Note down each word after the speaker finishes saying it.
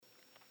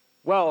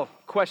Well,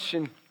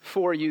 question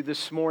for you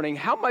this morning.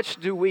 How much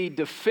do we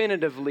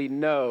definitively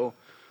know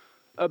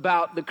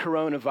about the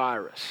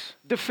coronavirus?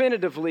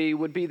 Definitively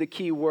would be the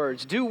key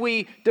words. Do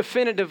we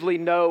definitively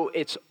know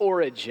its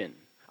origin?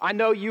 I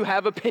know you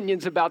have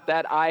opinions about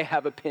that. I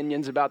have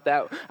opinions about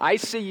that. I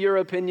see your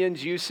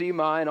opinions. You see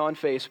mine on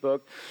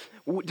Facebook.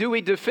 Do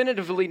we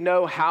definitively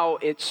know how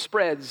it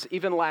spreads?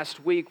 Even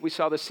last week, we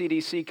saw the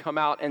CDC come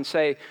out and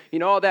say,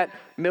 all that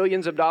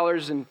millions of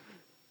dollars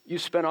you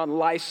spent on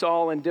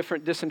Lysol and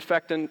different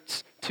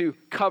disinfectants to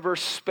cover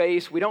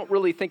space. We don't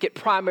really think it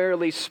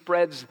primarily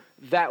spreads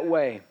that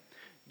way.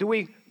 Do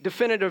we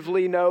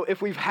definitively know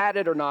if we've had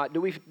it or not?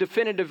 Do we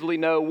definitively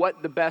know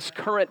what the best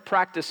current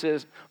practice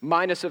is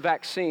minus a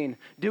vaccine?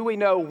 Do we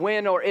know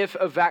when or if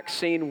a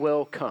vaccine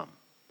will come?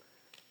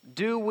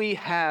 Do we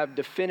have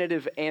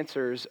definitive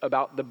answers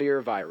about the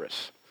beer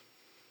virus?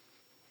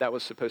 That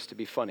was supposed to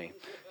be funny.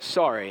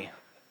 Sorry.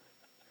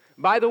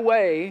 By the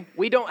way,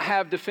 we don't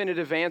have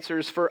definitive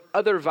answers for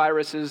other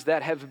viruses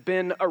that have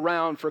been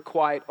around for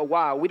quite a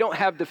while. We don't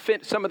have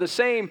some of the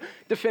same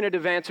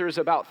definitive answers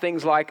about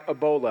things like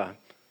Ebola,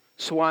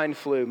 swine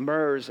flu,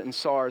 MERS, and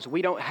SARS.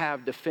 We don't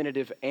have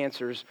definitive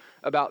answers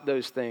about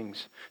those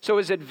things. So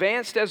as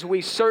advanced as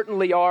we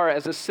certainly are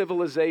as a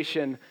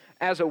civilization,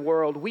 as a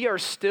world, we are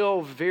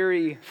still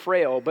very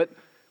frail, but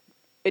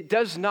it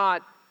does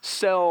not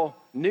sell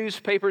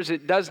newspapers.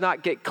 It does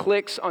not get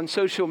clicks on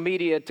social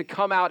media to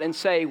come out and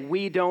say,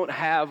 we don't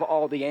have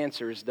all the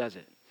answers, does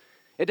it?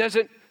 It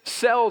doesn't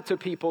sell to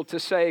people to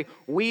say,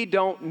 we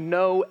don't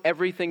know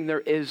everything there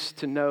is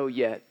to know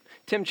yet.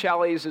 Tim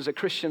Challies is a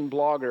Christian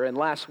blogger, and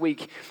last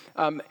week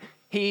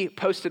he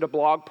posted a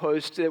blog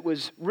post that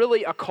was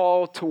really a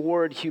call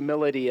toward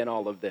humility in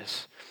all of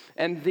this.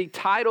 And the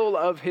title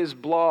of his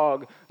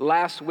blog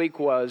last week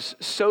was,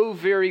 So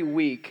Very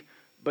Weak,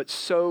 but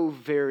So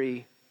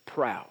Very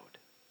Proud.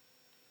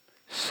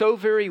 So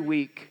very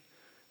weak,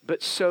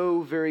 but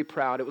so very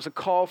proud. It was a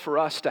call for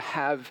us to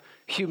have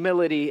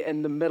humility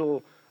in the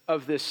middle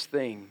of this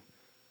thing.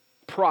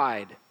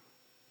 Pride.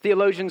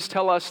 Theologians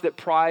tell us that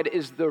pride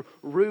is the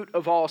root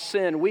of all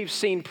sin. We've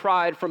seen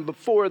pride from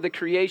before the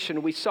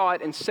creation. We saw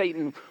it in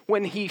Satan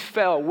when he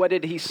fell. What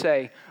did he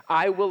say?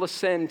 I will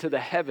ascend to the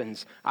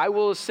heavens. I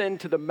will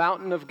ascend to the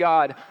mountain of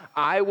God.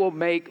 I will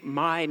make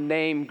my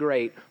name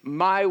great.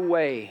 My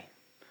way,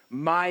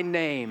 my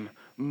name,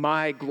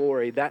 my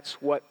glory.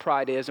 That's what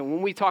pride is. And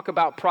when we talk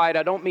about pride,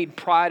 I don't mean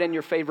pride in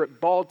your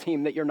favorite ball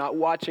team that you're not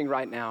watching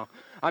right now.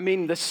 I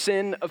mean the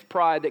sin of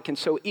pride that can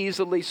so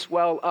easily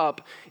swell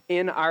up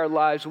in our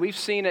lives. We've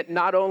seen it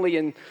not only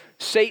in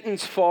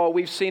Satan's fall,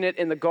 we've seen it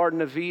in the Garden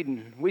of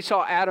Eden. We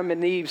saw Adam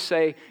and Eve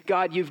say,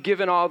 God, you've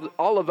given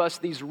all of us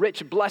these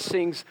rich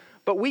blessings,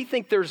 but we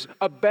think there's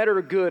a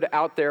better good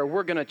out there.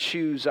 We're going to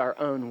choose our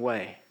own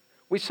way.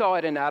 We saw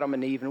it in Adam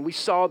and Eve, and we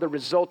saw the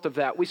result of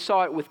that. We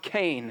saw it with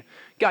Cain.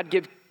 God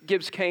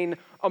gives Cain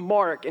a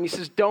mark, and he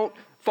says, don't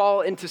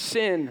fall into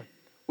sin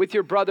with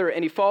your brother,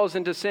 and he falls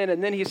into sin,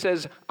 and then he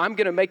says, I'm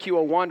going to make you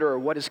a wanderer.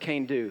 What does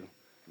Cain do?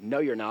 No,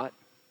 you're not.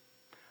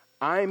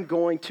 I'm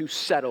going to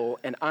settle,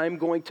 and I'm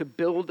going to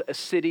build a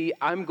city.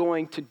 I'm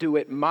going to do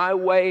it my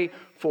way,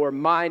 for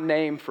my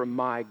name, for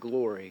my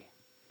glory.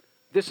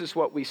 This is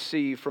what we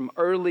see from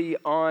early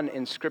on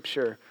in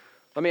Scripture.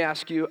 Let me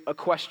ask you a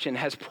question.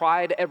 Has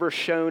pride ever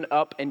shown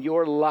up in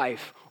your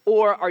life?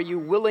 Or are you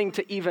willing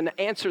to even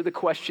answer the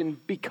question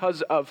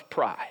because of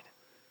pride?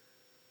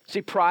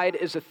 See, pride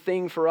is a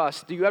thing for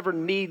us. Do you ever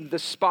need the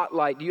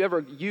spotlight? Do you ever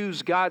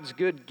use God's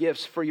good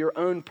gifts for your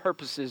own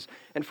purposes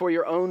and for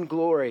your own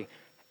glory?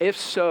 If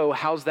so,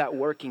 how's that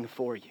working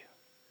for you?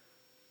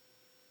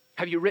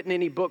 Have you written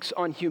any books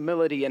on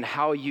humility and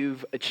how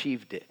you've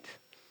achieved it?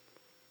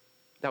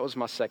 That was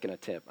my second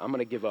attempt. I'm going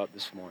to give up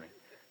this morning.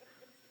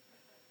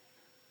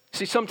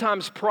 See,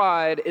 sometimes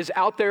pride is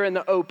out there in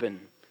the open.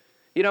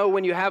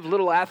 When you have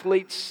little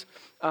athletes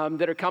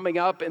that are coming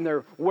up and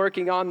they're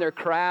working on their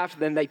craft,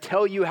 then they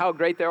tell you how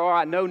great they are.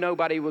 I know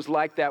nobody was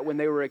like that when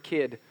they were a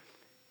kid.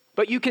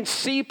 But you can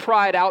see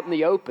pride out in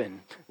the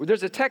open.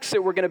 There's a text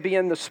that we're going to be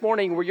in this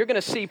morning where you're going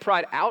to see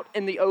pride out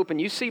in the open.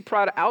 You see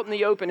pride out in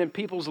the open in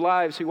people's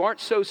lives who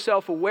aren't so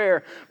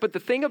self-aware. But the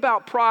thing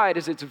about pride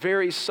is it's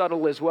very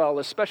subtle as well,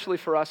 especially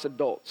for us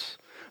adults.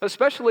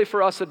 Especially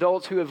for us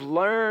adults who have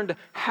learned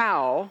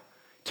how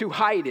to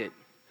hide it.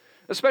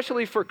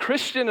 Especially for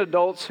Christian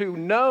adults who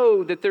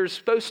know that there's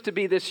supposed to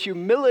be this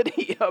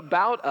humility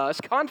about us,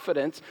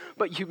 confidence,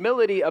 but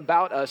humility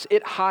about us.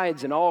 It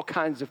hides in all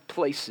kinds of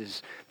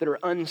places that are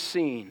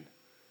unseen.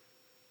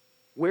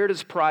 Where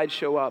does pride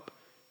show up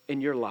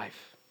in your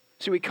life?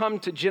 So we come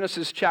to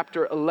Genesis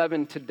chapter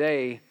 11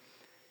 today,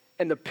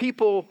 and the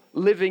people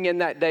living in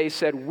that day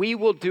said, we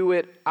will do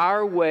it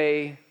our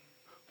way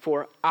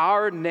for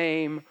our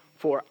name,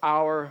 for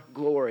our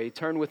glory.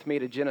 Turn with me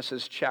to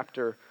Genesis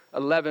chapter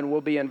 11. We'll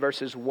be in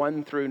verses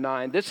 1 through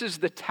 9. This is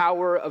the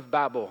Tower of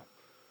Babel.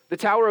 The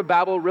Tower of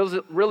Babel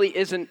really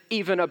isn't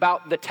even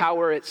about the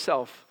tower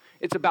itself.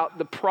 It's about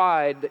the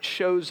pride that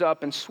shows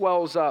up and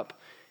swells up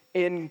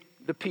in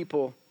the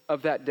people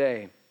of that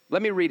day.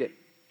 Let me read it.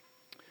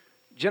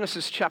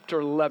 Genesis chapter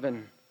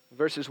 11,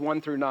 verses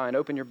 1 through 9.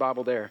 Open your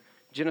Bible there.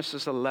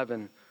 Genesis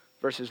 11,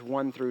 verses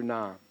 1 through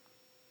 9.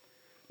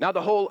 Now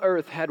the whole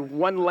earth had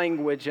one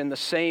language and the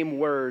same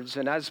words,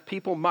 and as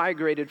people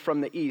migrated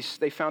from the east,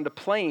 they found a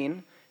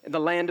plain in the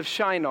land of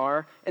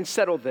Shinar and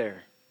settled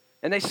there.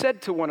 And they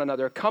said to one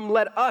another, "Come,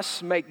 let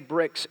us make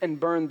bricks and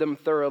burn them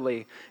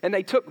thoroughly." And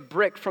they took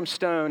brick from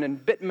stone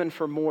and bitumen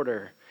for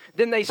mortar.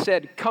 Then they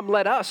said, "Come,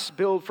 let us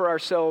build for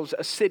ourselves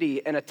a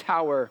city and a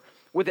tower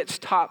with its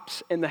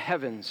tops in the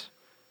heavens.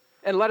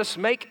 And let us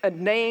make a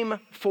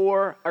name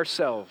for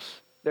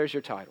ourselves." There's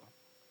your title.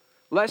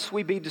 "Lest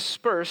we be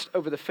dispersed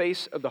over the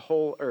face of the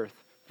whole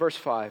earth." Verse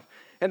 5.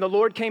 And the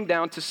Lord came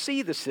down to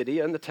see the city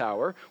and the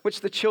tower,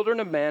 which the children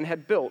of man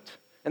had built.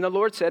 And the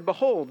Lord said,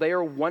 "Behold, they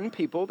are one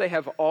people, they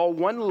have all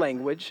one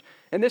language,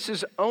 and this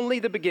is only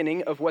the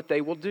beginning of what they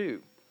will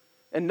do.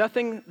 And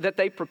nothing that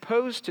they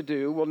propose to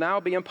do will now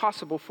be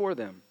impossible for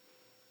them."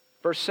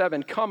 Verse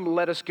 7, "Come,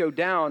 let us go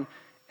down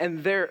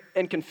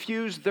and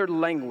confuse their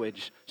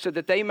language, so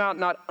that they might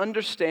not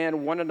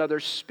understand one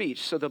another's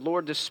speech." So the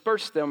Lord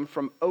dispersed them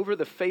from over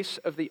the face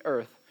of the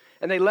earth,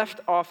 and they left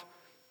off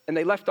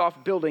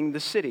building the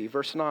city.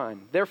 Verse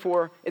 9,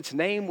 "Therefore its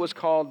name was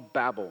called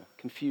Babel,"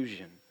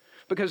 confusion,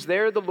 "because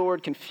there the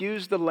Lord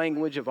confused the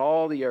language of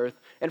all the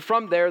earth, and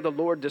from there the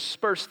Lord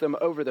dispersed them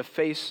over the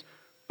face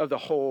of the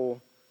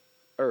whole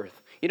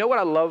earth." You know what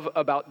I love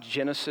about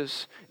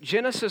Genesis?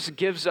 Genesis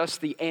gives us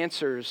the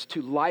answers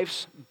to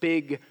life's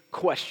big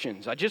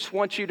questions. I just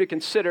want you to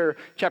consider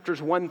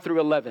chapters 1 through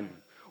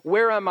 11.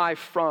 Where am I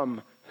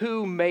from?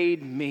 Who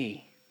made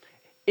me?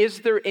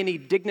 Is there any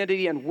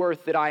dignity and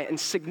worth and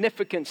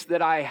significance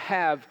that I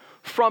have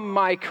from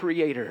my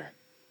Creator?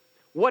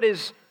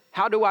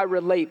 How do I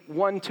relate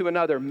one to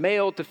another,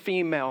 male to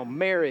female,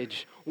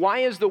 marriage? Why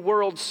is the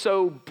world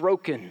so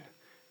broken?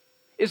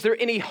 Is there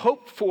any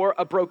hope for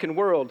a broken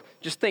world?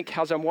 Just think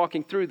as I'm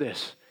walking through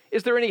this.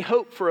 Is there any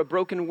hope for a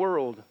broken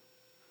world?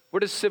 Where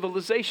does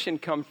civilization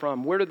come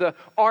from? Where do the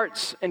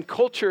arts and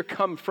culture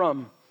come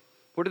from?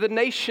 Where do the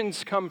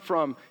nations come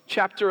from?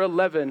 Chapter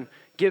 11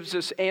 gives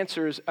us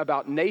answers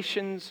about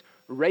nations,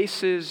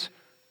 races,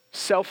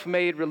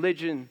 self-made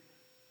religion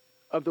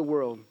of the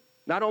world.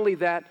 Not only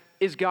that,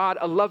 is God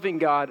a loving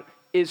God?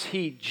 Is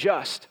he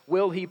just?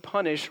 Will he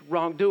punish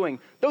wrongdoing?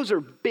 Those are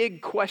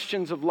big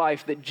questions of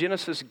life that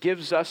Genesis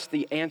gives us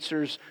the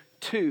answers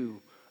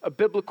to, a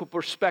biblical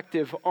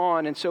perspective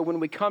on. And so when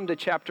we come to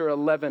chapter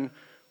 11,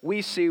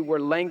 we see where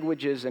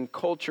languages and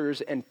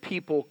cultures and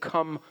people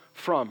come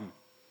from.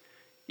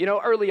 You know,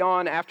 early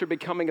on, after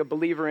becoming a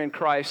believer in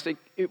Christ,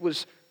 it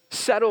was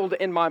settled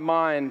in my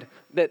mind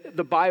that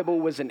the Bible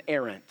was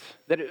inerrant,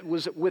 that it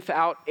was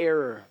without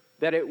error,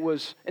 that it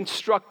was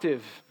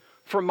instructive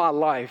for my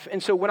life.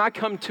 And so when I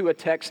come to a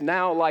text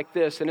now like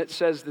this, and it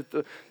says that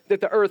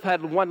the earth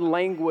had one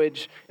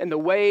language, and the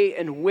way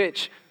in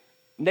which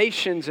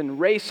nations and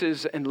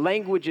races and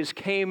languages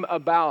came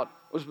about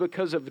was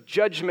because of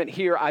judgment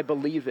here, I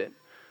believe it.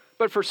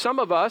 But for some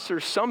of us, or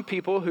some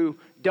people who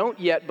don't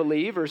yet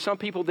believe, or some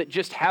people that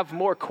just have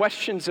more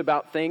questions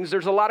about things,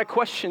 there's a lot of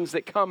questions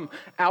that come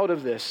out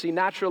of this. See,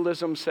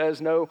 naturalism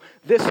says, no,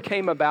 this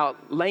came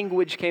about,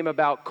 language came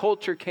about,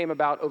 culture came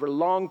about over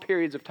long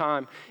periods of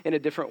time in a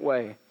different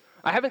way.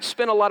 I haven't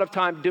spent a lot of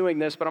time doing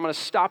this, but I'm going to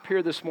stop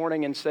here this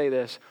morning and say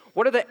this.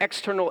 What are the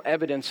external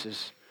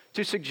evidences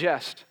to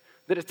suggest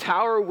that a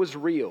tower was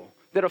real,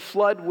 that a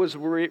flood was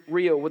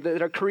real,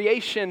 that a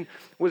creation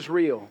was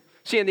real?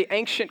 See, in the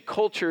ancient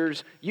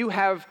cultures, you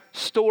have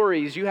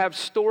stories, you have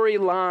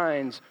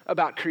storylines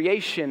about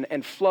creation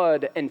and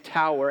flood and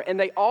tower, and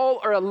they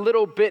all are a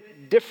little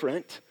bit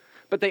different,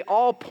 but they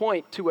all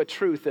point to a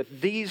truth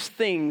that these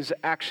things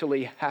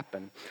actually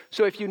happen.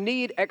 So if you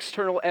need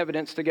external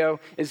evidence to go,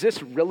 is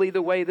this really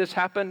the way this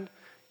happened?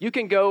 You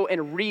can go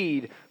and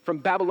read from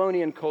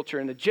Babylonian culture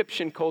and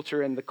Egyptian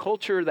culture and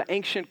the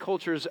ancient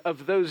cultures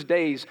of those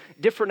days,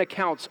 different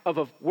accounts of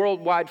a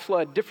worldwide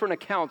flood, different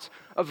accounts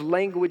of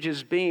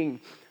languages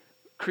being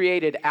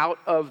created out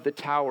of the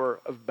Tower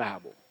of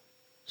Babel.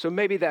 So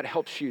maybe that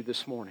helps you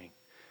this morning.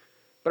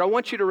 But I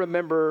want you to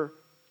remember,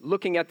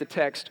 looking at the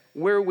text,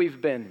 where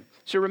we've been.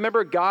 So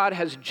remember, God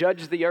has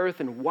judged the earth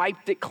and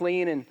wiped it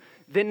clean, and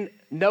then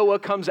Noah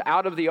comes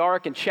out of the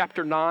ark in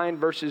chapter 9,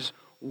 verses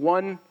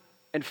 1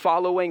 and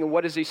following, and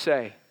what does he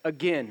say?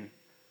 Again,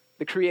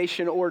 the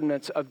creation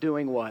ordinance of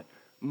doing what?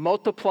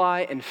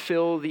 Multiply and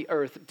fill the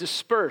earth.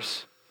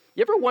 Disperse.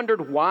 You ever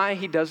wondered why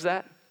he does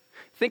that?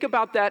 Think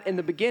about that in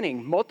the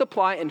beginning.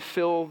 Multiply and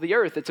fill the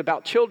earth. It's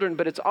about children,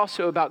 but it's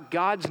also about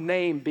God's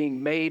name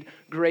being made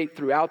great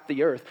throughout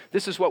the earth.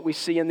 This is what we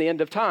see in the end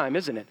of time,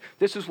 isn't it?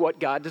 This is what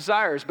God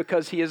desires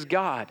because he is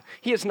God.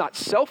 He is not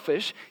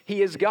selfish.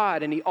 He is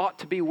God, and he ought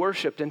to be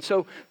worshiped. And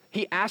so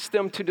he asked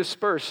them to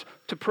disperse,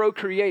 to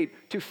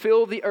procreate, to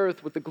fill the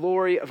earth with the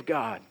glory of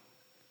God.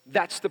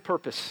 That's the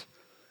purpose.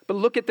 But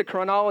look at the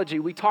chronology.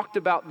 We talked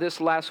about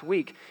this last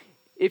week.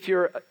 if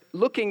you're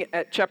looking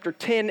at chapter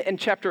 10 and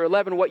chapter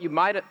 11, what you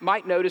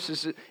might notice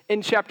is that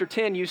in chapter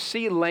 10, you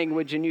see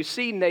language and you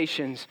see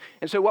nations.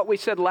 And so what we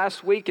said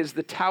last week is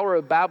the Tower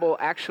of Babel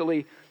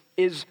actually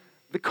is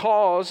the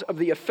cause of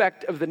the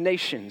effect of the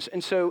nations.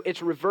 And so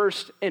it's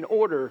reversed in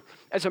order.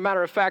 As a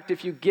matter of fact,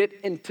 if you get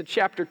into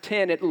chapter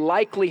 10, it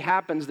likely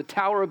happens, the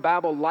Tower of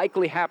Babel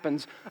likely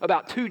happens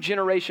about 2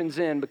 generations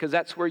in, because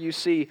that's where you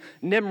see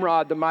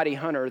Nimrod, the mighty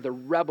hunter, the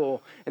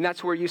rebel. And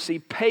that's where you see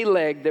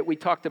Peleg that we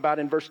talked about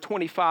in verse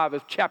 25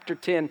 of chapter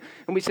 10.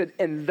 And we said,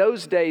 in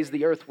those days,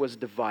 the earth was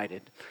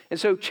divided. And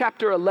so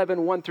chapter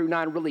 11, 1 through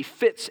 9 really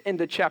fits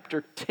into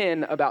chapter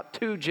 10 about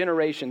 2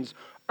 generations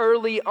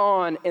early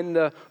on in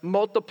the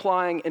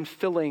multiplying and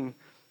filling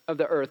of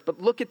the earth. But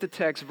look at the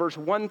text, verse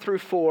 1 through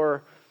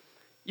 4.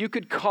 You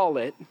could call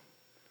it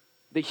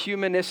the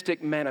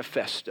humanistic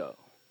manifesto.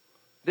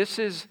 This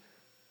is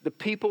the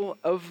people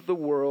of the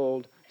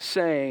world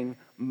saying,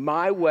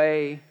 my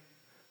way,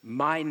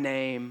 my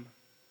name,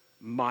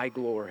 my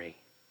glory.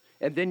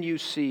 And then you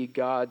see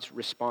God's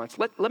response.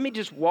 Let me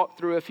just walk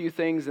through a few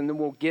things and then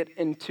we'll get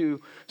into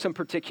some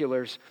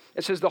particulars.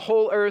 It says the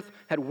whole earth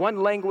had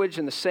one language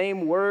and the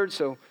same word,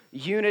 so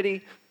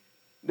unity.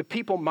 The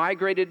people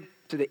migrated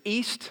to the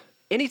east.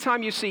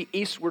 Anytime you see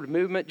eastward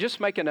movement,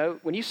 just make a note.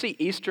 When you see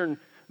eastern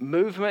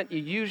movement, it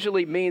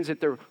usually means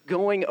that they're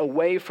going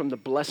away from the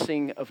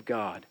blessing of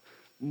God.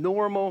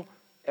 Normal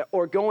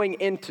or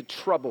going into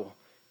trouble.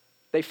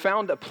 They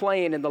found a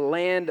plain in the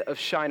land of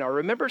Shinar.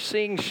 Remember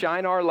seeing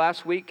Shinar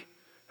last week?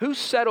 Who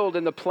settled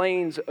in the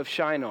plains of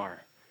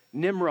Shinar?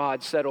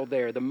 Nimrod settled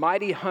there, the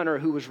mighty hunter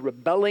who was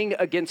rebelling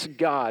against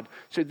God.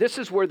 So this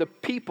is where the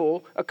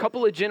people, a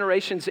couple of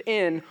generations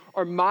in,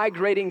 are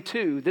migrating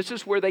to. This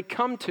is where they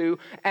come to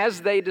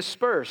as they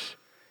disperse.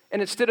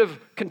 And instead of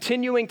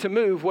continuing to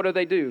move, what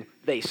do?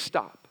 They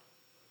stop.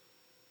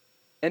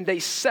 And they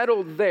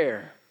settled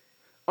there.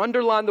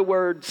 Underline the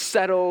word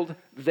settled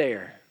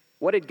there.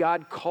 What did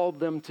God call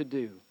them to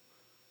do?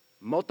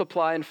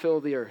 Multiply and fill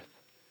the earth.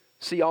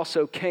 See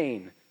also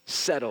Cain,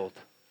 settled.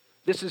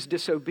 This is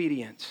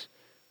disobedience.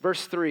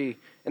 Verse 3,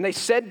 and they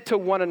said to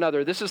one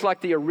another, this is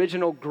like the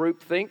original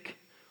groupthink,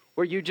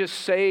 where you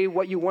just say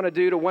what you want to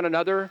do to one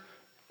another,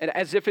 and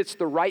as if it's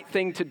the right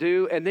thing to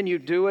do, and then you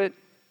do it.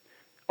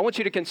 I want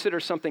you to consider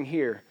something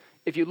here.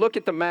 If you look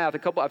at the math,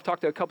 I've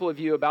talked to a couple of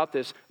you about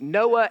this.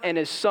 Noah and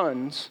his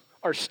sons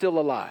are still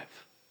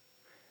alive.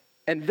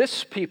 And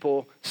this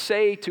people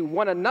say to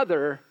one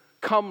another,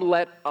 come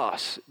let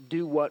us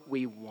do what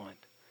we want.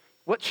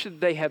 What should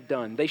they have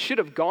done? They should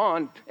have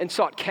gone and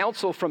sought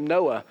counsel from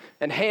Noah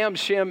and Ham,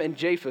 Shem, and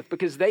Japheth,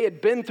 because they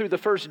had been through the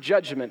first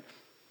judgment.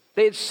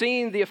 They had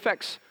seen the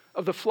effects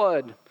of the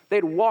flood. They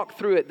had walked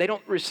through it. They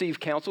don't receive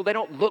counsel. They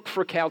don't look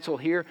for counsel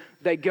here.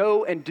 They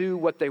go and do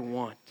what they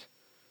want.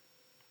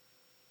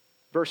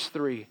 Verse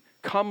 3,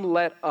 come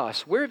let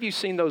us. Where have you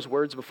seen those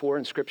words before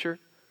in Scripture?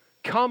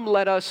 Come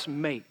let us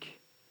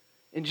make.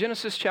 In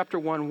Genesis chapter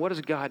 1, what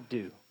does God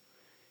do?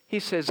 He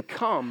says,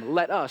 come,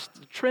 let us,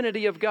 the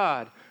Trinity of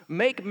God,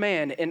 make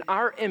man in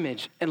our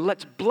image and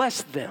let's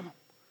bless them.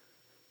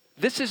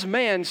 This is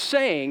man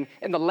saying,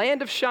 in the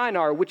land of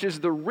Shinar, which is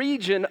the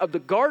region of the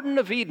Garden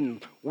of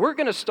Eden, we're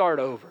going to start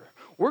over.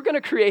 We're going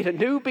to create a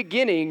new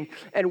beginning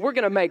and we're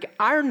going to make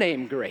our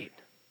name great.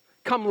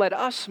 Come, let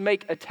us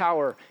make a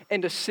tower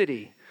and a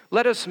city.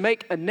 Let us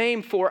make a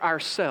name for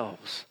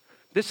ourselves.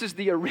 This is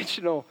the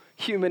original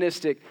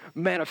humanistic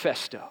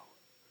manifesto.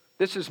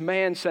 This is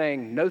man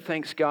saying, no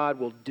thanks God,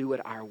 we'll do it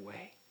our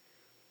way.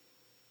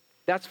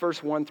 That's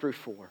verse 1 through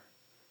 4.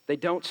 They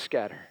don't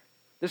scatter.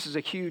 This is a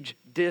huge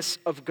diss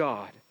of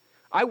God.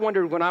 I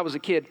wondered when I was a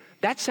kid,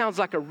 that sounds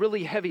like a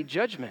really heavy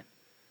judgment.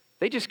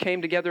 They just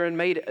came together and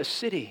made a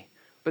city.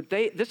 But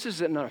this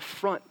is an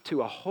affront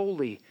to a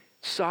holy,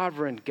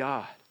 sovereign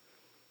God.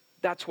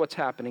 That's what's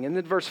happening. And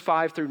then verse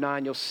 5 through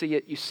 9, you'll see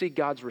it. You see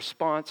God's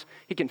response.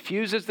 He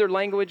confuses their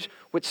language,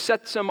 which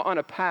sets them on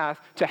a path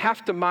to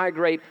have to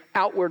migrate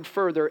outward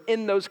further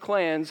in those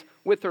clans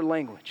with their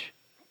language.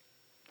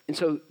 And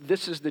so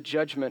this is the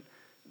judgment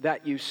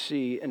that you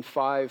see in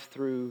 5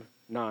 through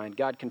 9.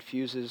 God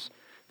confuses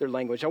their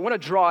language. I want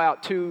to draw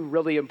out 2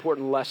 really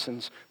important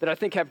lessons that I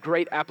think have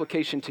great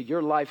application to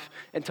your life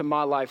and to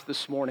my life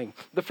this morning.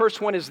 The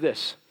first one is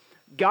this: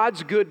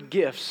 God's good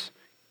gifts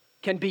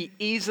can be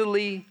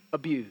easily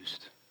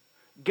abused.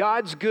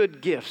 God's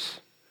good gifts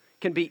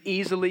can be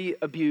easily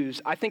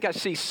abused. I think I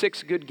see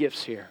 6 good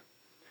gifts here.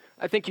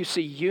 I think you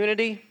see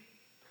unity.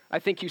 I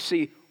think you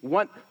see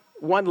one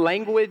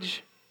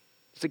language.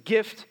 It's a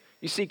gift.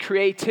 You see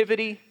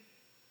creativity.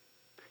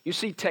 You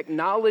see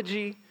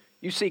technology.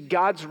 You see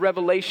God's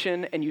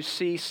revelation, and you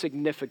see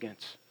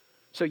significance.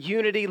 So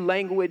unity,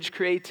 language,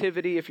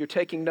 creativity. If you're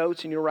taking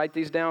notes and you'll write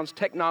these down, it's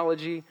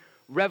technology,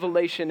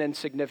 revelation, and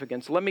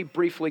significance. Let me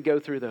briefly go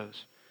through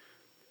those.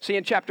 See,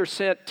 in chapter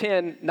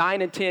 10,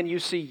 9 and 10, you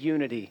see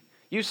unity.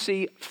 You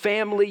see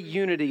family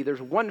unity.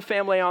 There's one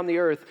family on the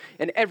earth,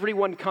 and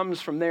everyone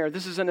comes from there.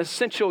 This is an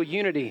essential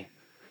unity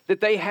that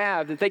they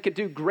have, that they could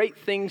do great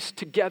things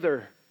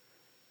together.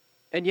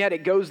 And yet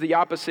it goes the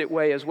opposite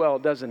way as well,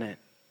 doesn't it?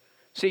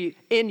 See,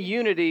 in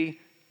unity,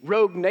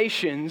 rogue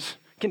nations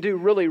can do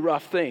really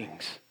rough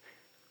things.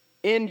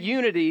 In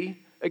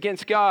unity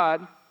against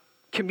God,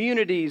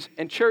 communities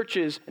and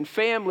churches and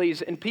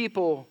families and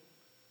people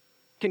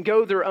can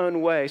go their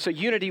own way. So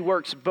unity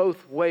works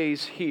both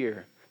ways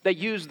here. They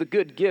use the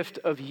good gift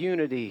of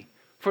unity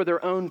for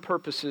their own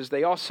purposes.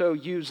 They also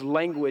use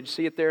language.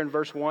 See it there in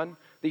verse 1?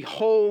 The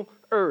whole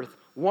earth,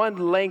 one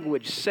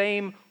language,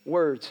 same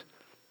words.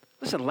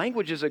 Listen,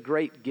 language is a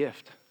great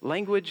gift.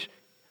 Language,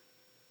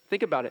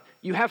 think about it.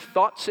 You have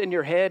thoughts in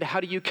your head. How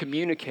do you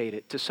communicate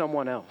it to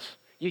someone else?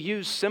 You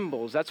use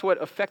symbols. That's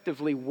what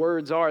effectively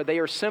words are. They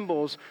are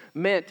symbols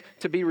meant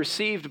to be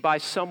received by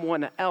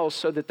someone else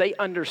so that they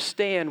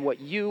understand what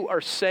you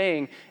are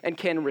saying and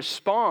can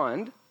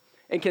respond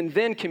and can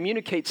then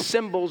communicate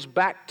symbols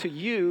back to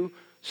you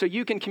so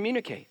you can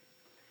communicate.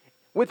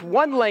 With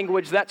one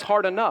language, that's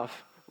hard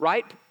enough,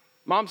 right?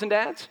 Moms and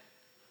dads,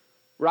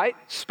 right?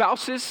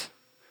 Spouses.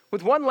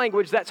 With one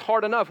language, that's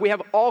hard enough. We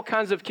have all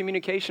kinds of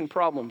communication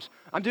problems.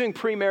 I'm doing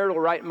premarital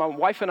right. My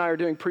wife and I are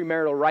doing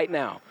premarital right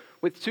now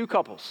with two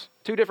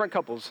different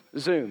couples,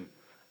 Zoom.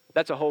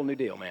 That's a whole new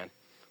deal, man.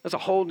 That's a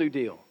whole new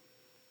deal.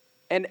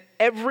 And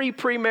every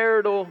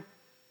premarital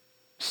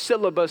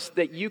syllabus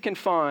that you can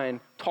find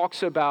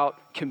talks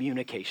about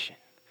communication,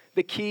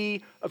 the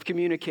key of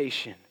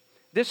communication.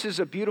 This is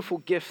a beautiful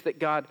gift that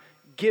God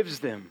gives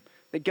them,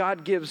 that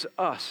God gives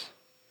us.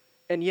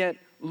 And yet,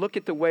 look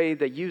at the way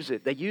they use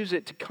it. They use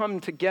it to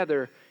come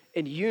together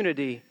in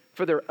unity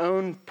for their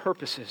own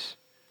purposes.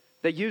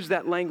 They use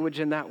that language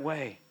in that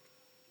way.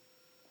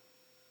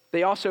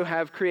 They also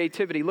have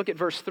creativity. Look at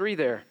verse 3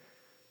 there.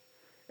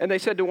 And they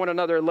said to one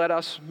another, let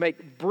us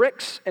make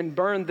bricks and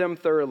burn them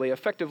thoroughly.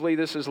 Effectively,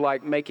 this is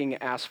like making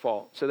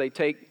asphalt. So they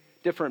take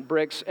different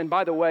bricks. And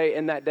by the way,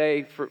 in that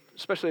day, for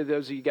especially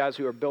those of you guys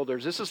who are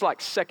builders, this is like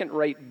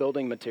second-rate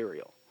building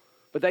material.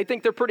 But they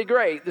think they're pretty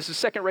great. This is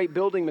second-rate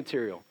building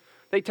material.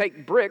 They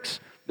take bricks.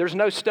 There's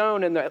no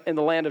stone in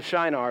the land of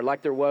Shinar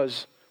like there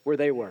was where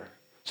they were.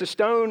 So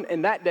stone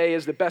in that day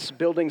is the best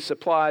building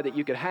supply that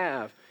you could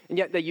have. And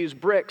yet they use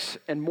bricks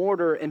and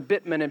mortar and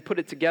bitumen and put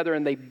it together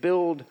and they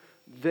build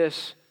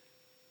this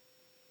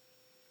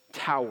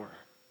tower.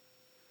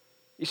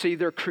 You see,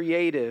 they're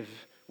creative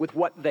with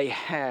what they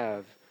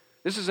have.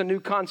 This is a new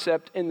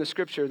concept in the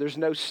scripture. There's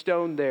no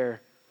stone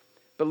there.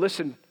 But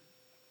listen,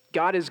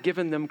 God has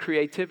given them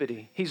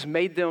creativity. He's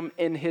made them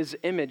in His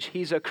image.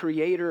 He's a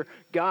creator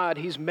God.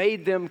 He's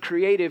made them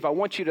creative. I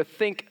want you to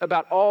think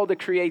about all the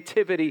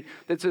creativity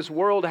that this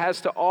world has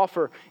to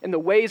offer and the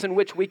ways in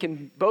which we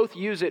can both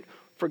use it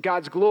for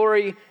God's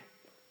glory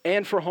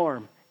and for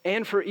harm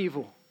and for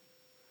evil.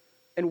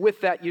 And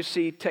with that, you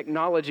see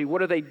technology.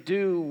 What do they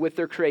do with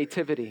their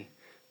creativity?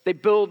 They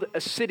build a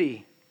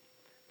city.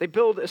 They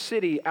build a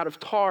city out of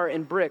tar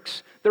and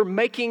bricks. They're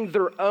making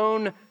their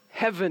own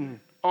heaven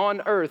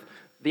on earth.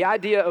 The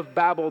idea of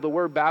Babel, the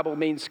word Babel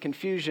means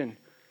confusion.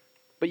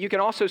 But you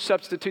can also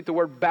substitute the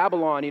word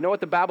Babylon. You know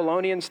what the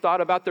Babylonians thought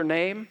about their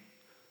name?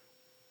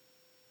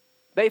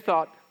 They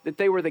thought that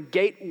they were the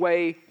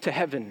gateway to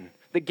heaven,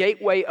 the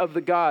gateway of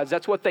the gods.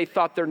 That's what they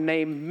thought their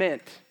name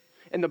meant.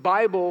 In the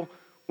Bible,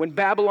 when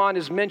Babylon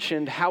is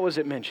mentioned, how is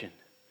it mentioned?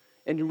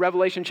 In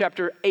Revelation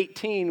chapter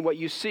 18, what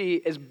you see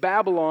is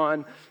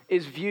Babylon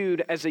is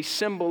viewed as a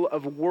symbol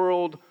of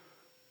world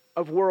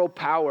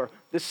power.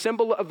 The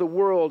symbol of the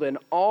world and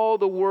all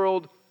the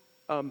world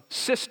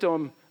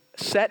system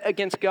set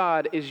against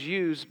God is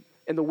used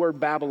in the word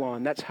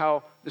Babylon. That's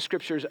how the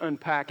scriptures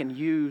unpack and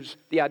use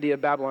the idea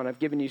of Babylon. I've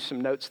given you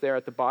some notes there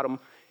at the bottom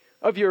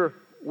of your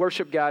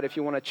worship guide if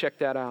you want to check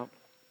that out.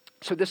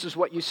 So this is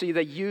what you see.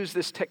 They use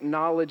this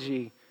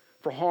technology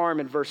for harm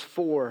in verse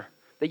 4.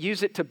 They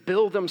use it to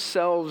build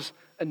themselves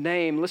a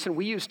name. Listen,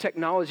 we use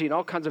technology in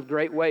all kinds of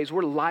great ways.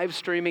 We're live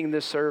streaming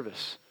this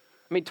service.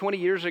 I mean, 20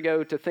 years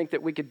ago, to think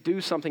that we could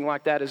do something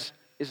like that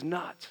is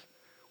nuts.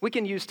 We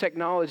can use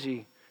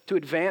technology to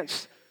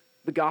advance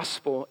the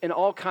gospel in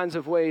all kinds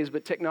of ways,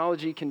 but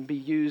technology can be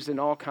used in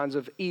all kinds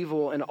of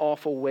evil and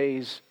awful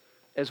ways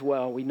as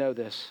well. We know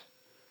this.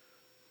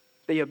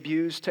 They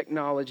abuse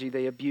technology.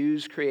 They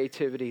abuse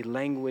creativity,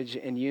 language,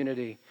 and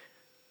unity.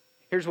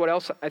 Here's what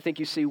else I think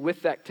you see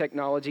with that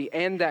technology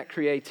and that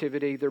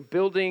creativity. They're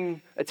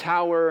building a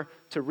tower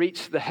to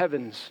reach the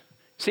heavens.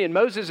 See, in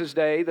Moses'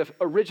 day, the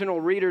original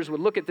readers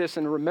would look at this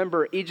and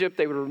remember Egypt.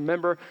 They would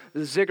remember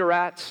the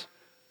ziggurats,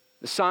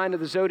 the sign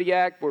of the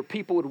zodiac, where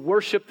people would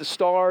worship the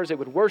stars. They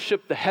would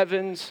worship the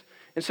heavens.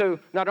 And so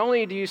not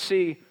only do you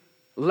see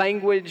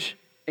language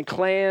and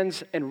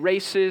clans and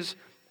races,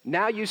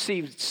 now you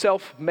see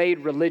self-made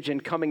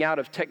religion coming out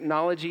of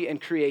technology and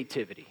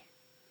creativity.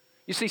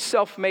 You see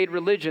self-made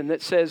religion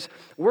that says,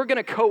 we're going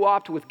to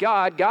co-opt with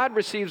God. God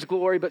receives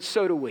glory, but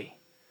so do we.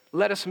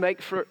 Let us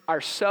make for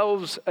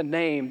ourselves a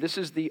name. This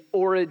is the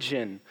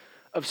origin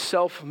of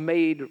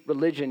self-made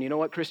religion. You know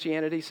what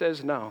Christianity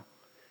says? No.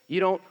 You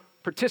don't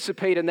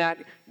participate in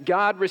that.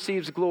 God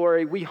receives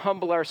glory. We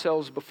humble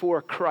ourselves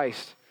before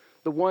Christ,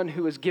 the one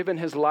who has given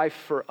his life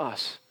for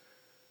us,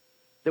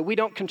 that we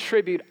don't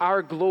contribute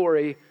our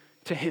glory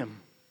to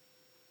him.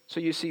 So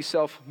you see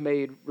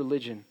self-made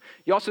religion.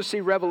 You also see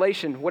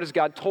revelation. What has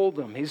God told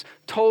them? He's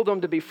told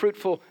them to be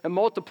fruitful and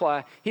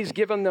multiply. He's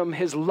given them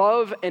his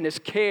love and his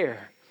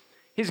care.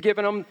 He's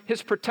given them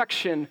his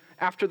protection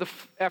after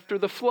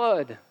the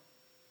flood.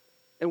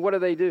 And what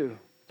do?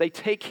 They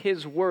take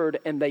his word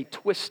and they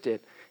twist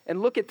it.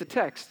 And look at the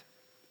text.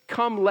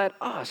 Come, let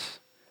us.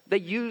 They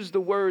use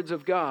the words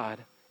of God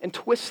and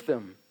twist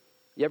them.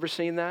 You ever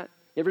seen that?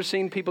 You ever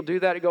seen people do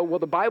that and go, well,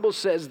 the Bible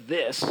says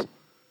this,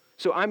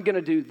 so I'm going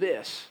to do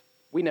this.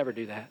 We never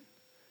do that.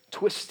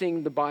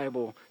 Twisting the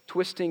Bible,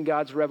 twisting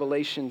God's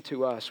revelation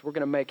to us. We're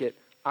going to make it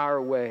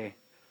our way.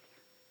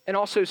 And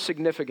also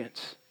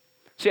significance.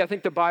 See, I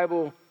think the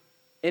Bible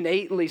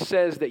innately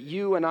says that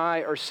you and I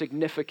are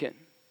significant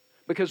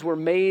because we're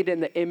made in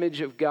the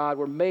image of God.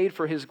 We're made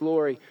for his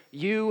glory.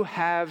 You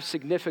have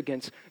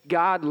significance.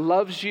 God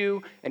loves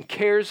you and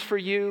cares for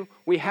you.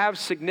 We have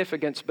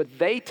significance, but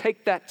they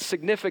take that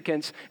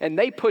significance and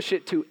they push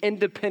it to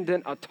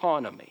independent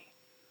autonomy.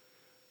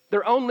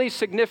 They're only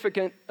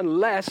significant in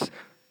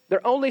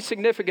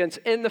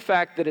the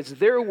fact that it's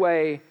their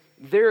way,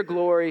 their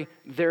glory,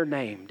 their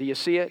name. Do you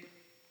see it?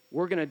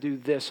 We're going to do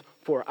this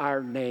for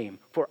our name,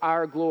 for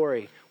our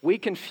glory. We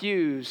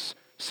confuse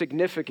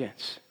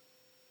significance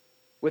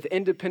with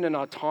independent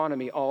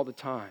autonomy all the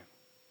time.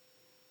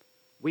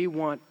 We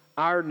want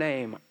our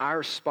name,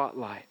 our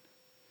spotlight.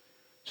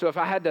 So if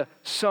I had to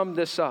sum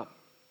this up,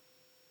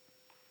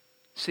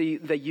 see,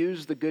 they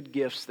used the good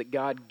gifts that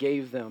God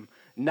gave them,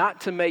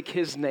 not to make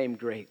his name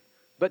great,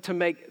 but to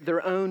make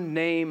their own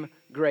name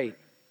great.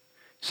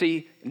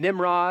 See,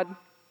 Nimrod,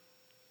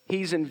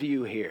 he's in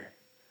view here.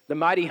 The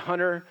mighty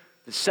hunter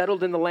that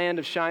settled in the land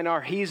of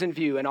Shinar, he's in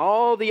view. And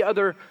all the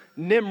other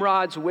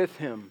Nimrods with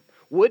him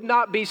would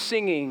not be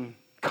singing,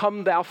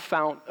 "Come thou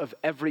fount of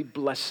every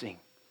blessing.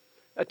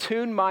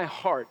 Attune my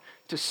heart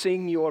to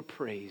sing your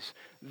praise."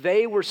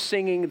 They were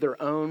singing their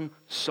own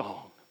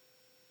song.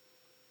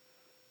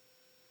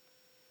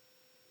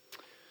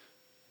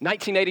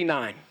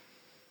 1989.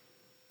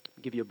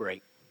 I'll give you a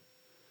break.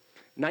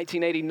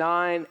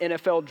 1989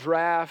 NFL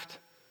draft.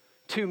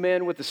 Two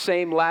men with the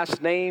same last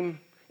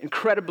name.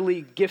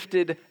 Incredibly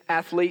gifted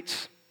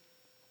athletes.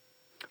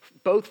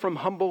 Both from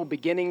humble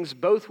beginnings.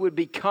 Both would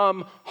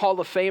become Hall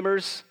of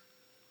Famers.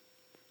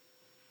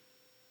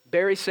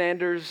 Barry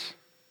Sanders,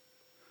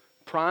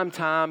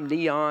 primetime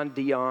neon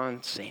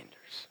Deion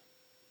Sanders.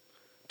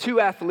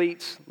 Two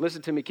athletes,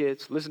 listen to me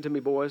kids, listen to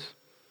me boys.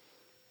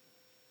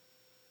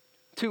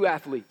 Two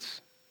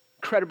athletes,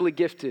 incredibly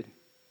gifted,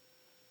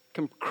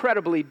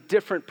 incredibly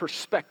different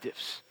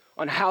perspectives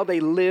on how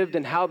they lived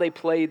and how they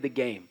played the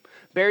game.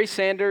 Barry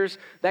Sanders,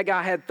 that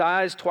guy had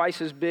thighs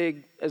twice as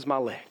big as my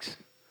legs.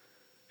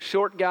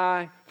 Short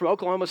guy from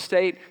Oklahoma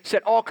State,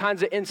 set all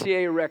kinds of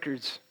NCAA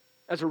records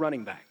as a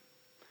running back.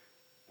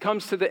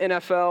 Comes to the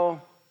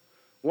NFL,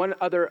 one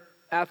other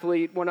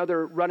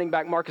running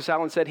back, Marcus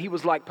Allen, said he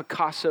was like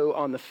Picasso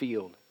on the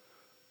field.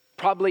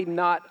 Probably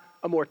not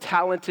a more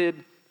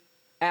talented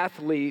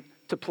athlete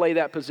to play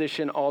that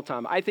position all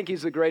time. I think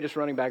he's the greatest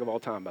running back of all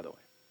time, by the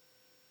way.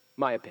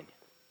 My opinion.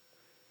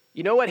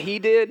 You know what he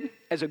did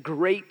as a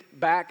great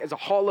back, as a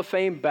Hall of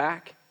Fame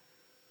back?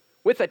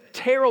 With a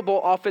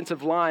terrible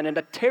offensive line and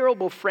a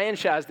terrible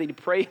franchise that he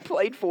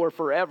played for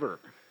forever.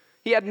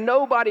 He had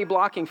nobody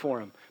blocking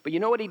for him. But you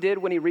know what he did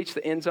when he reached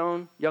the end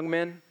zone, young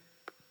men?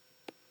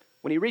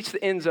 When he reached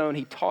the end zone,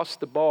 he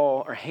tossed the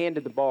ball or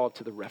handed the ball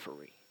to the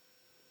referee.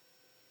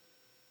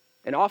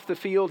 And off the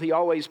field, he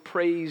always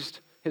praised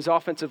his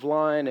offensive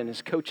line and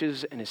his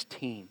coaches and his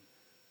team.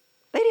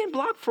 They didn't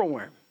block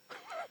for him.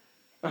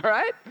 All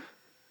right?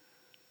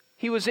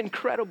 He was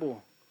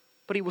incredible,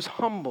 but he was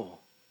humble.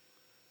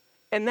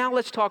 And now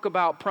let's talk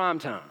about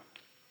primetime.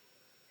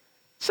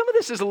 Some of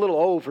this is a little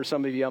old for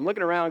some of you. I'm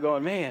looking around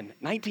going, man,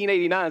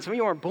 1989, some of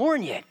you aren't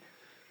born yet.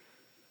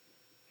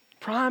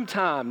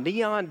 Primetime,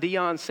 neon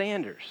Deion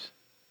Sanders.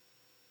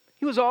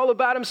 He was all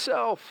about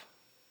himself.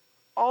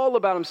 All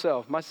about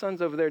himself. My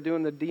son's over there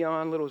doing the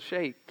Deion little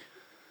shake.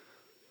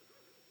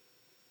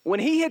 When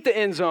he hit the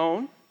end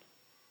zone,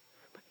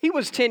 he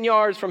was 10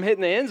 yards from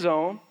hitting the end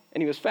zone,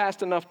 and he was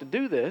fast enough to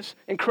do this.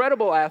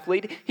 Incredible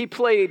athlete. He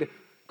played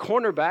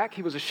cornerback.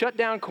 He was a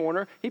shutdown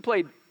corner. He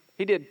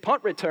did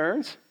punt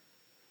returns.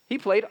 He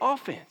played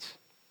offense.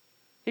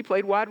 He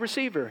played wide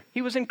receiver.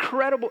 He was an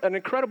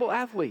incredible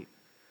athlete.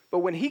 But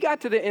when he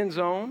got to the end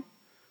zone,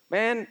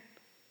 man,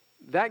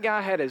 that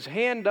guy had his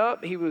hand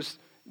up. He was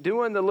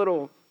doing the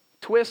little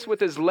twist with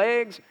his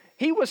legs.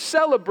 He was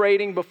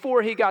celebrating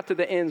before he got to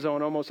the end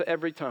zone almost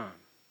every time.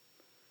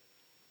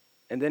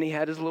 And then he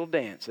had his little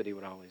dance that he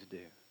would always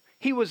do.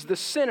 He was the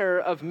center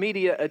of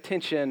media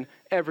attention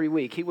every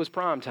week. He was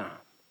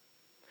primetime.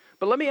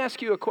 But let me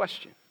ask you a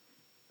question.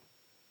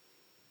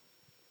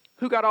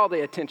 Who got all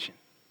the attention?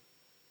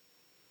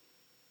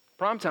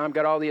 Primetime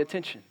got all the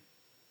attention.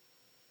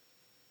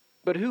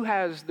 But who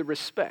has the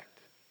respect?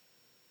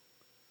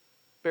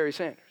 Barry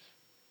Sanders.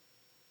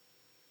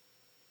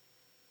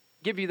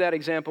 Give you that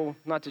example,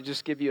 not to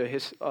just give you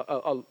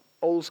a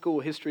old school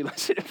history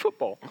lesson in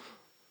football.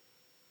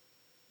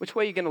 Which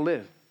way are you going to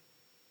live?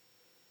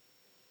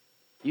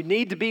 You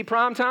need to be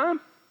prime time?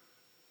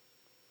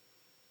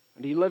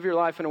 Or do you live your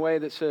life in a way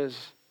that says,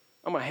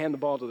 I'm going to hand the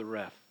ball to the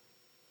ref.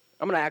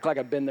 I'm going to act like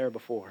I've been there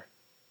before.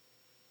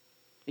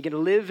 You're going to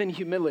live in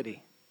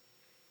humility.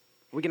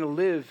 We're going to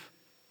live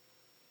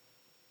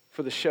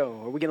for the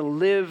show. Are we going to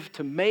live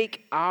to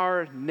make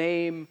our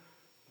name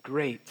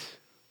great?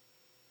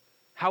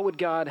 How would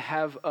God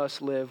have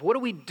us live? What do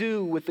we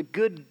do with the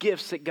good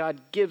gifts that God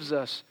gives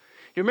us?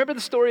 You remember the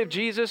story of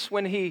Jesus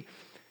when the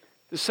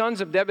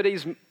sons of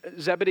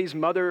Zebedee's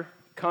mother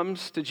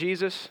comes to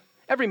Jesus?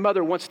 Every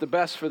mother wants the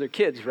best for their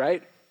kids,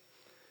 right?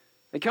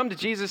 They come to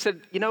Jesus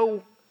and said,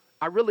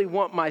 I really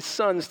want my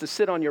sons to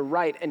sit on your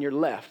right and your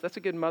left. That's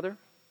a good mother.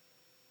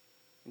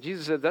 And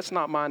Jesus said, that's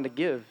not mine to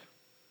give.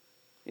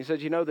 He said,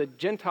 the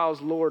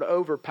Gentiles lord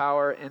over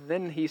power. And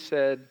then he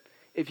said,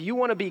 if you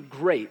want to be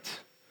great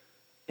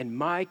in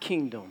my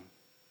kingdom,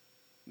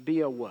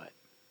 be a what?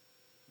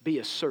 Be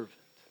a servant.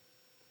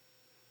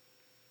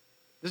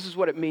 This is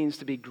what it means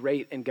to be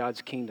great in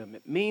God's kingdom.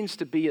 It means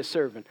to be a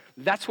servant.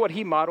 That's what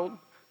he modeled.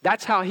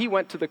 That's how he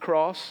went to the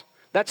cross.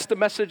 That's the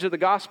message of the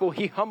gospel.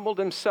 He humbled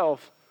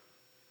himself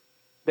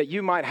that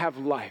you might have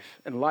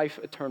life and life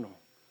eternal.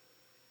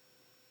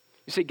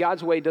 You see,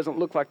 God's way doesn't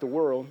look like the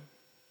world.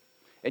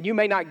 And you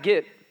may not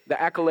get the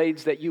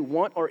accolades that you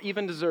want or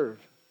even deserve.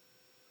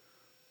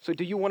 So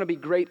do you want to be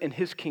great in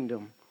his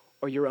kingdom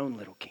or your own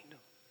little kingdom?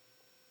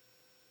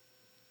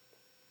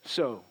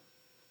 So,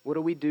 what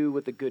do we do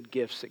with the good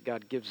gifts that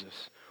God gives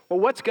us? Well,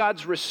 what's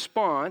God's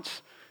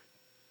response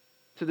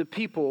to the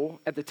people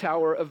at the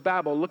Tower of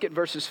Babel? Look at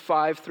verses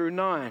 5 through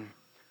 9.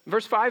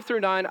 Verse 5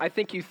 through 9, I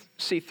think you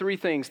see three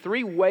things,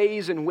 three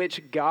ways in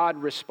which God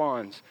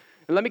responds.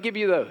 And let me give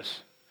you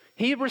those.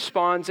 He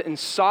responds in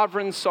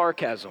sovereign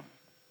sarcasm.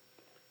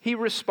 He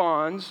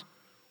responds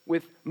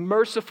with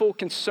merciful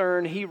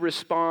concern. He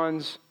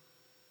responds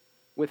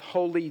with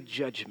holy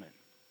judgment.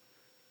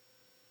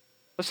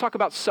 Let's talk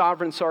about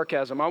sovereign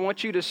sarcasm. I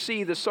want you to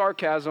see the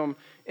sarcasm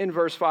in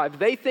verse 5.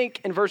 They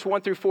think in verse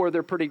 1 through 4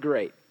 they're pretty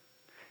great.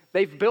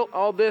 They've built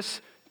all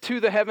this to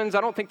the heavens.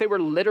 I don't think they were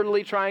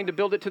literally trying to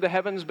build it to the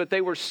heavens, but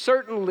they were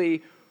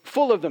certainly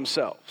full of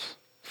themselves,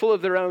 full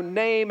of their own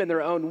name and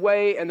their own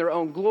way and their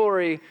own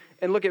glory.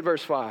 And look at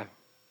verse 5.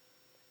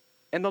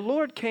 And the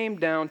Lord came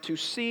down to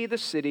see the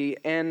city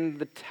and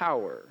the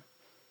tower.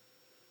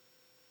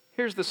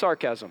 Here's the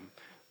sarcasm.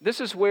 This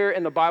is where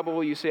in the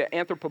Bible you see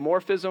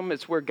anthropomorphism.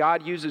 It's where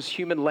God uses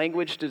human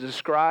language to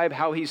describe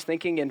how he's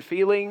thinking and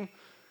feeling.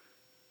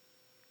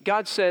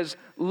 God says,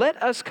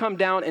 let us come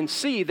down and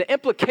see. The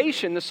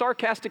implication, the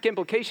sarcastic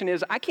implication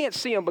is, I can't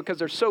see them because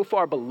they're so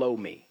far below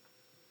me.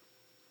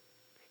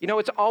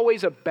 It's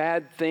always a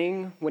bad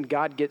thing when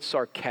God gets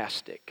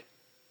sarcastic.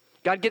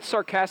 God gets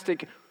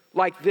sarcastic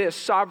like this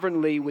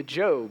sovereignly with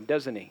Job,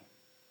 doesn't he?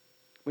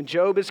 When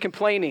Job is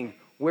complaining,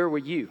 where were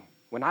you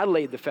when I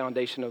laid the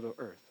foundation of the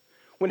earth?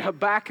 When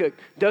Habakkuk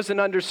doesn't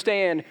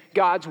understand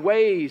God's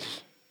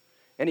ways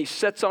and he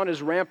sits on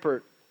his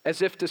rampart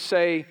as if to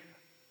say,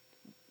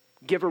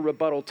 give a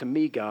rebuttal to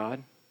me,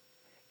 God,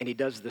 and he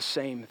does the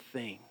same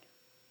thing.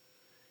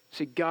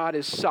 See, God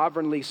is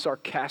sovereignly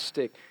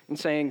sarcastic in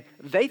saying,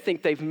 they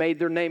think they've made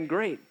their name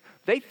great.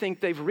 They think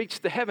they've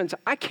reached the heavens.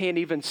 I can't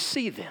even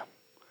see them.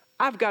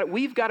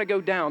 We've got to go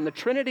down. The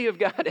Trinity of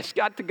God has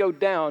got to go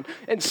down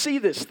and see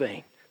this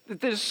thing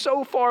that is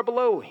so far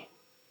below me.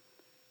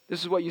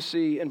 This is what you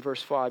see in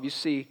verse 5. You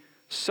see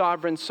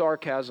sovereign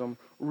sarcasm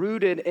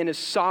rooted in his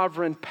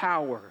sovereign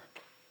power.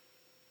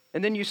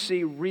 And then you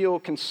see real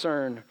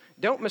concern.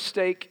 Don't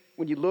mistake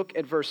when you look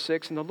at verse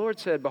 6. And the Lord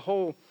said,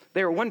 behold,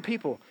 they are one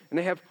people, and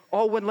they have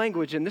all one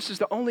language, and this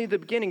is only the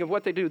beginning of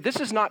what they do. This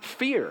is not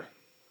fear.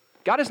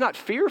 God is not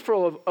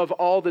fearful of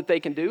all that they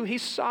can do.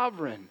 He's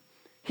sovereign.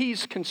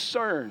 He's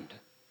concerned.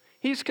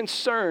 He's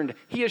concerned.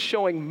 He is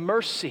showing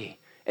mercy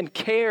and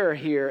care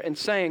here and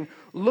saying,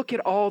 look at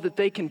all that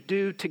they can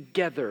do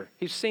together.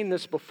 He's seen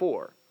this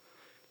before.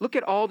 Look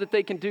at all that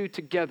they can do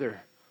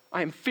together.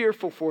 I am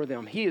fearful for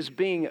them. He is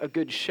being a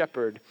good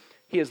shepherd.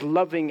 He is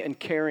loving and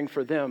caring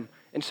for them.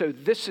 And so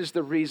this is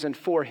the reason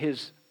for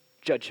his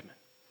judgment.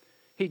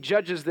 He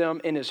judges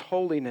them in his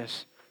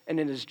holiness and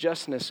in his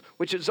justness,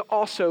 which is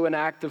also an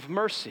act of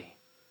mercy.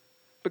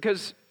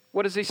 Because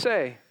what does he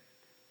say?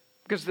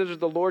 Because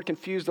the Lord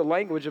confused the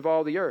language of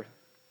all the earth.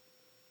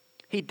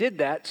 He did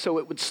that so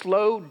it would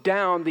slow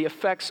down the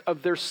effects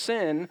of their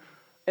sin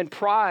and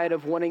pride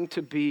of wanting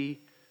to be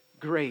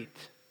great.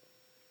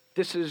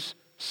 This is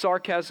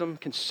sarcasm,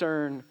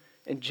 concern,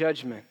 and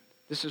judgment.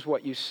 This is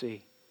what you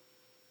see.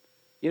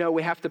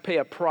 We have to pay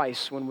a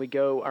price when we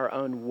go our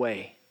own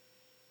way.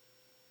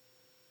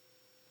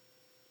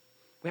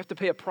 We have to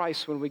pay a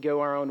price when we go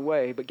our own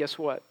way, but guess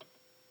what?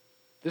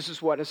 This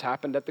is what has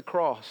happened at the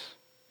cross.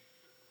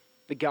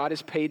 That God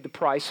has paid the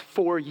price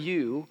for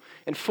you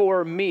and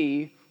for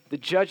me, the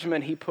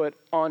judgment he put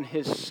on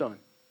his son.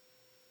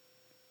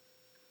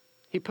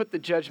 He put the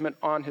judgment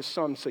on his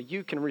son so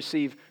you can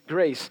receive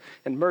grace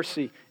and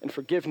mercy and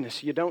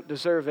forgiveness. You don't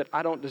deserve it.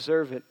 I don't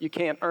deserve it. You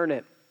can't earn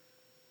it.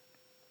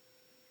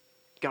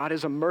 God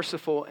is a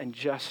merciful and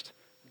just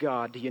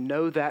God, do you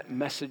know that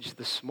message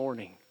this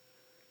morning?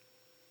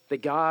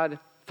 That God,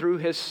 through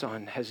his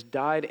Son, has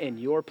died in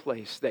your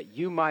place that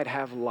you might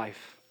have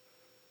life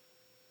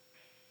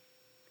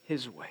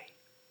his way.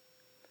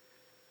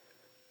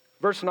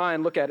 Verse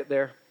 9, look at it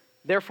there.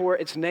 Therefore,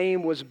 its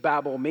name was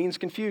Babel. Means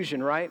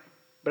confusion, right?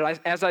 But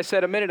as I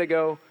said a minute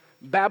ago,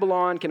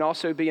 Babylon can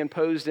also be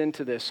imposed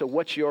into this. So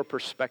what's your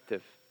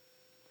perspective?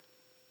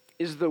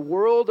 Is the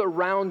world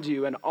around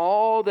you and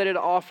all that it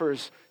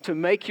offers to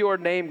make your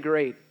name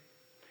great,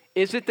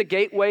 is it the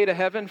gateway to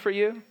heaven for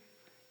you?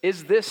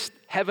 Is this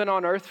heaven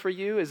on earth for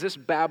you? Is this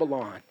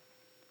Babylon?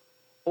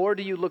 Or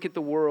do you look at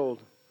the world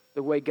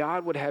the way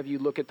God would have you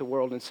look at the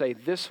world and say,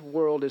 this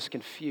world is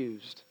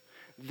confused.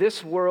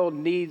 This world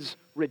needs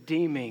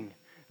redeeming.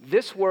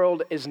 This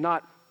world is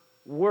not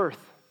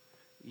worth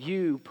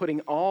you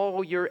putting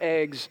all your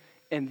eggs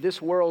in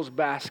this world's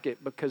basket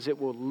because it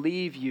will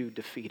leave you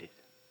defeated.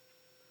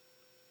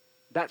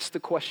 That's the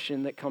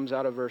question that comes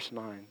out of verse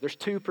 9. There's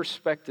two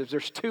perspectives.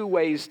 There's two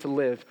ways to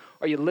live.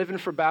 Are you living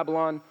for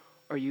Babylon?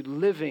 Or are you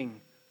living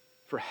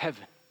for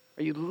heaven?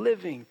 Are you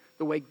living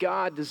the way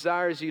God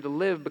desires you to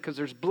live because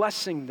there's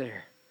blessing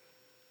there?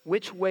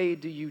 Which way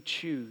do you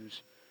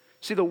choose?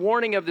 See, the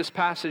warning of this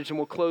passage, and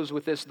we'll close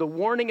with this, the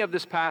warning of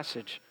this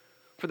passage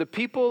for the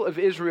people of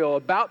Israel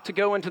about to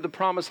go into the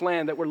promised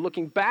land, that were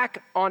looking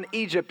back on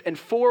Egypt and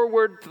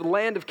forward to the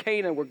land of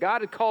Canaan where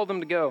God had called them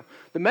to go.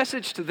 The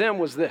message to them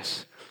was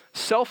this: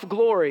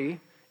 self-glory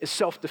is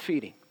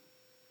self-defeating.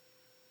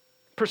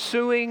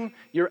 Pursuing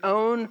your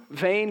own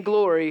vain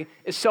glory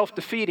is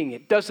self-defeating.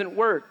 It doesn't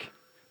work.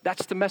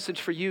 That's the message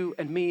for you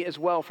and me as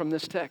well from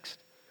this text.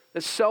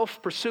 That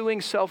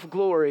pursuing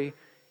self-glory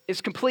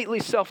is completely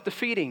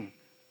self-defeating.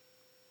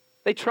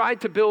 They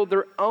tried to build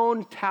their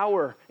own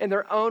tower and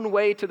their own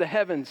way to the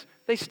heavens.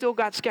 They still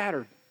got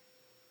scattered.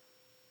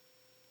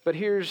 But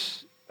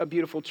here's a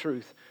beautiful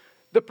truth.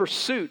 The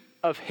pursuit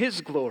of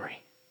his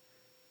glory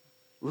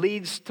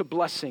leads to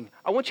blessing.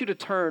 I want you to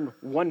turn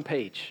one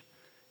page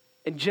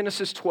in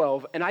Genesis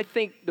 12, and I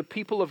think the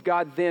people of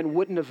God then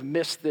wouldn't have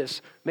missed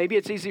this. Maybe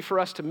it's easy for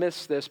us to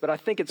miss this, but I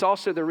think it's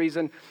also the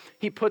reason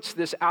he puts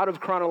this out of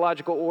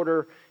chronological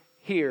order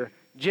here.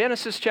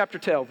 Genesis chapter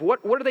 12.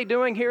 What are they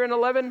doing here in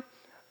 11?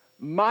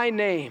 My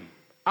name.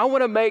 I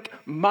want to make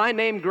my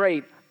name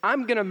great.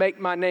 I'm going to make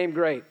my name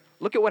great.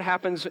 Look at what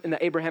happens in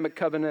the Abrahamic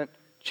covenant,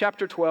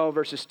 chapter 12,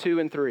 verses 2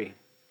 and 3.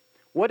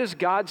 What does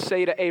God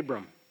say to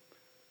Abram?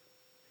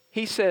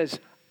 He says,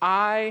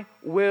 I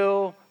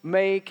will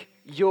make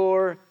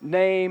your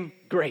name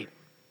great,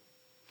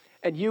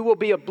 and you will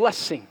be a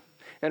blessing,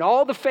 and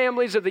all the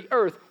families of the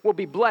earth will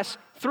be blessed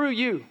through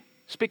you.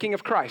 Speaking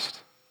of Christ.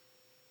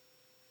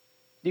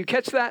 Do you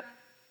catch that?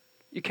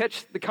 You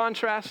catch the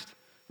contrast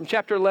from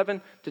chapter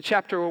 11 to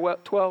chapter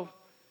 12?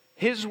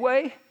 His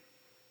way,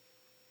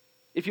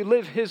 if you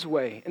live his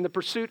way in the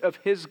pursuit of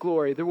his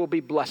glory, there will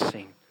be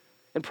blessing.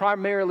 And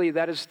primarily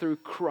that is through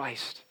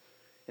Christ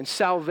and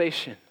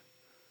salvation.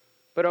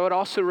 But I would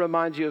also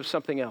remind you of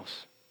something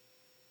else.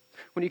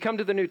 When you come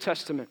to the New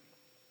Testament,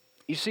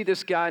 you see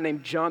this guy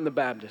named John the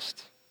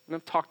Baptist. And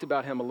I've talked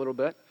about him a little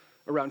bit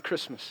around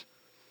Christmas.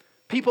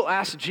 People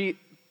ask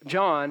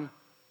John,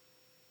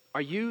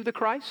 are you the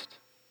Christ?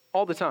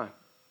 All the time.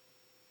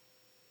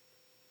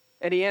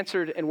 And he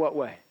answered in what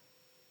way?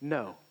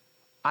 No,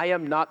 I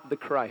am not the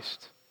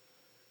Christ.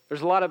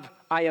 There's a lot of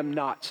I am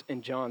nots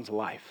in John's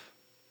life.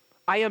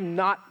 I am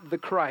not the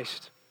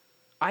Christ.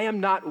 I am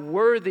not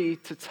worthy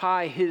to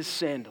tie his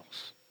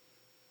sandals.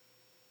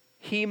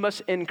 He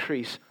must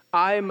increase.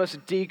 I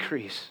must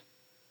decrease.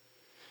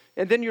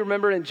 And then you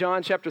remember in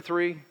John chapter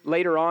 3,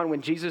 later on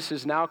when Jesus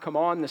has now come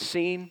on the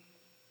scene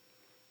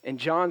and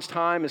John's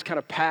time is kind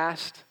of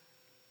past,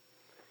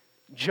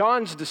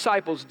 John's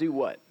disciples do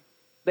what?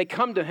 They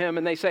come to him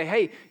and they say,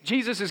 hey,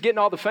 Jesus is getting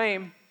all the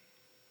fame.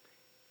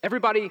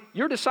 Everybody,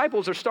 your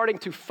disciples are starting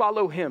to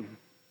follow him.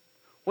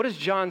 What does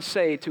John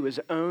say to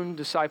his own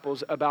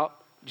disciples about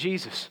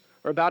Jesus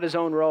or about his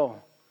own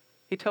role?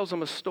 He tells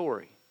them a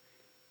story,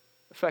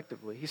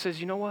 effectively. He says,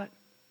 you know what?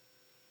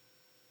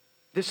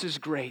 This is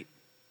great.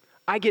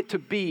 I get to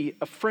be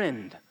a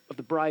friend of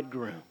the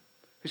bridegroom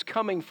who's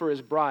coming for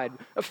his bride.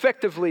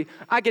 Effectively,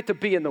 I get to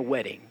be in the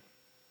wedding.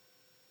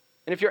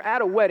 And if you're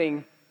at a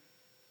wedding,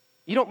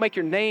 you don't make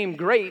your name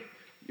great.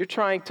 You're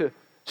trying to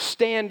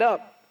stand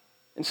up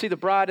and see the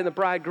bride and the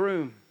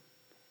bridegroom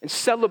and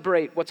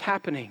celebrate what's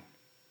happening.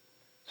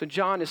 So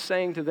John is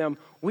saying to them,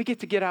 we get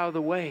to get out of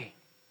the way.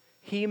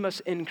 He must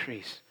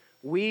increase.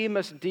 We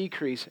must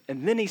decrease.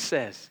 And then he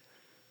says,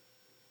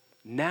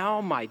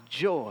 now my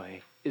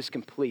joy is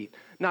complete.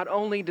 Not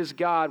only does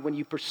God, when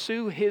you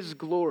pursue his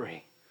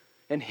glory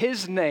and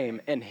his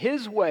name and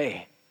his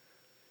way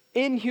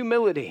in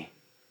humility,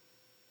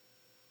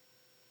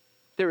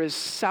 there is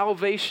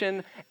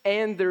salvation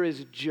and there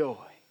is joy.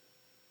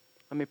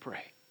 Let me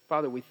pray.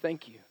 Father, we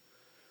thank you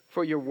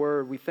for your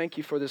word. We thank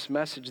you for this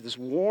message, this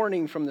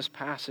warning from this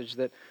passage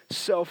that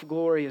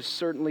self-glory is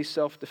certainly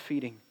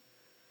self-defeating.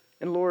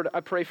 And Lord,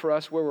 I pray for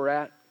us where we're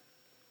at.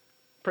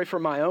 Pray for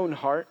my own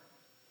heart.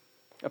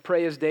 I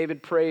pray as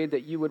David prayed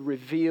that you would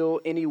reveal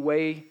any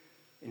way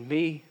in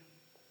me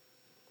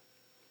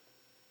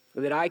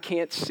that I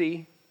can't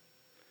see.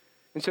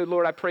 And so,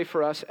 Lord, I pray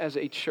for us as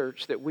a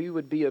church that we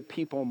would be a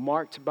people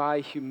marked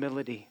by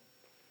humility,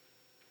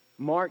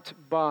 marked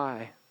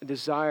by a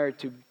desire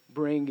to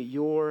bring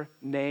your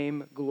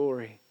name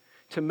glory,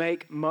 to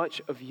make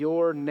much of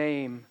your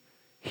name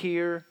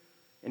here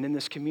and in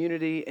this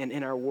community and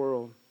in our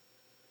world.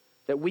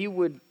 That we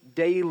would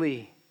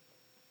daily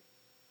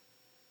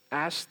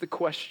ask the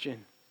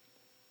question,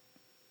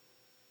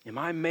 am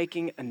I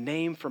making a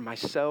name for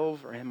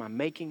myself or am I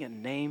making a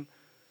name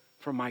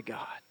for my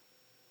God?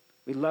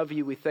 We love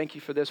you. We thank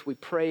you for this. We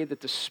pray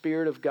that the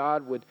Spirit of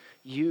God would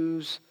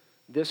use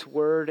this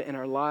word in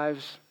our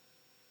lives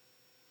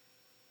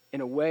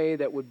in a way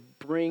that would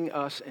bring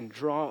us and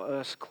draw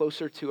us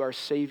closer to our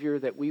Savior,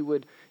 that we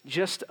would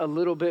just a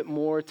little bit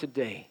more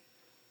today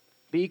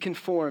be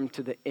conformed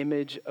to the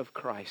image of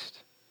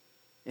Christ.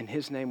 In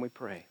his name we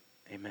pray.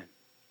 Amen.